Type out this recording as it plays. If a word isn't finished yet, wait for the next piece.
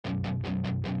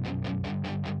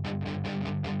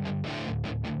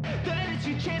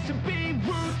your chance to be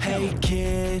ruthless. Hey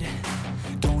kid,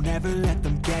 don't ever let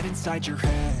them get inside your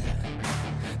head.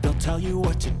 They'll tell you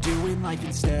what to do in life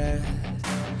instead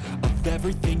of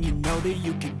everything you know that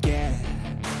you could get.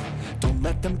 Don't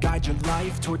let them guide your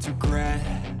life towards regret.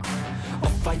 I'll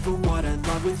fight for what I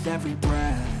love with every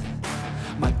breath.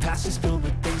 My past is filled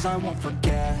with things I won't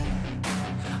forget.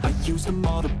 I use them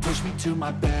all to push me to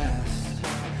my best.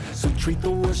 So treat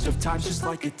the worst of times just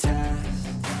like a test.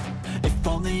 If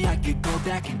only I could go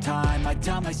back in time, I'd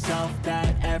tell myself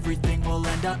that everything will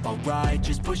end up alright.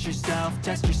 Just push yourself,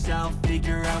 test yourself,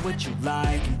 figure out what you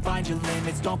like, and find your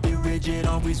limits, don't be rigid,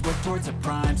 always work towards a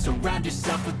prime. Surround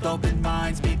yourself with open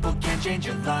minds, people can change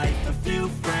your life. A few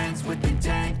friends with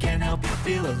intent can help you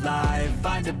feel alive.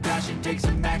 Find a passion, take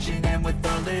some action, and with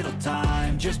a little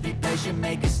time, just be patient,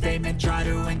 make a statement, try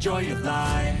to enjoy your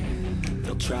life.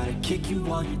 They'll try to kick you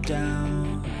while you're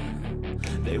down.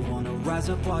 They wanna rise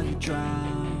up while you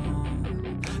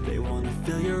drown. They wanna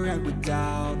fill your head with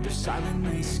doubt. They're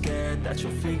silently scared that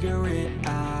you'll figure it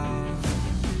out.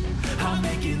 I'll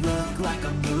make it look like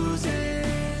I'm losing,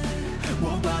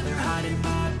 won't bother hiding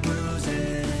my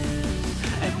bruises.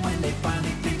 And when they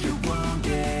finally think you're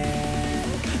wounded,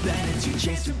 then it's your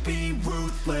chance to be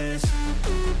ruthless.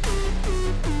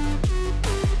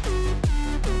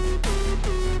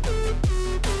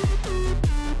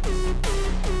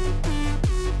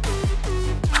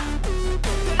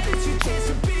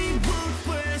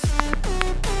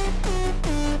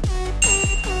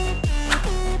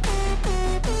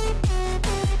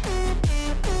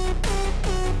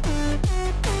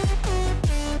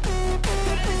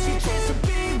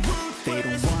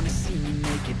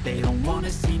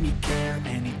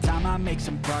 Make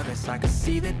some progress, I can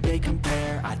see that they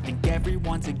compare. I think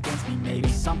everyone's against me, maybe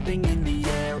something in the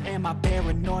air. Am I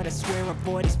paranoid? I swear a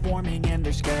void is forming and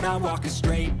they're scared. I walk a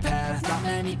straight path, not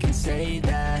many can say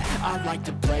that. I like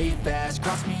to play fast,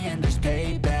 cross me and there's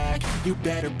payback. You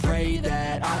better pray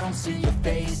that I don't see your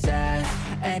face at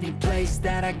any place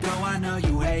that I go. I know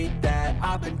you hate that.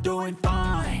 I've been doing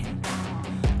fine,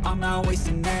 I'm not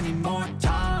wasting any more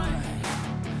time.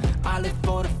 I live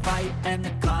for the fight and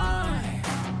the climb.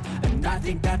 And I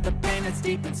think that the pain that's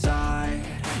deep inside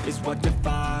is what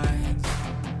defines.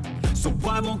 So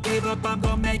I won't give up, I'm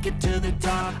gonna make it to the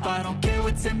top. I don't care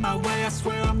what's in my way, I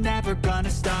swear I'm never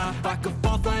gonna stop. I could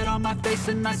fall flat on my face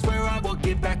and I swear I will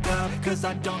get back up. Cause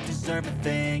I don't deserve a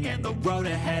thing and the road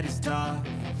ahead is tough.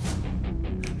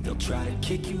 They'll try to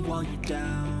kick you while you're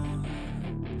down.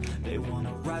 They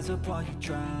wanna rise up while you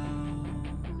drown.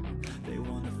 They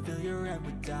wanna fill your head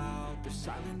with doubt. They're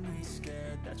silently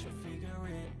scared that you'll figure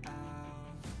it out.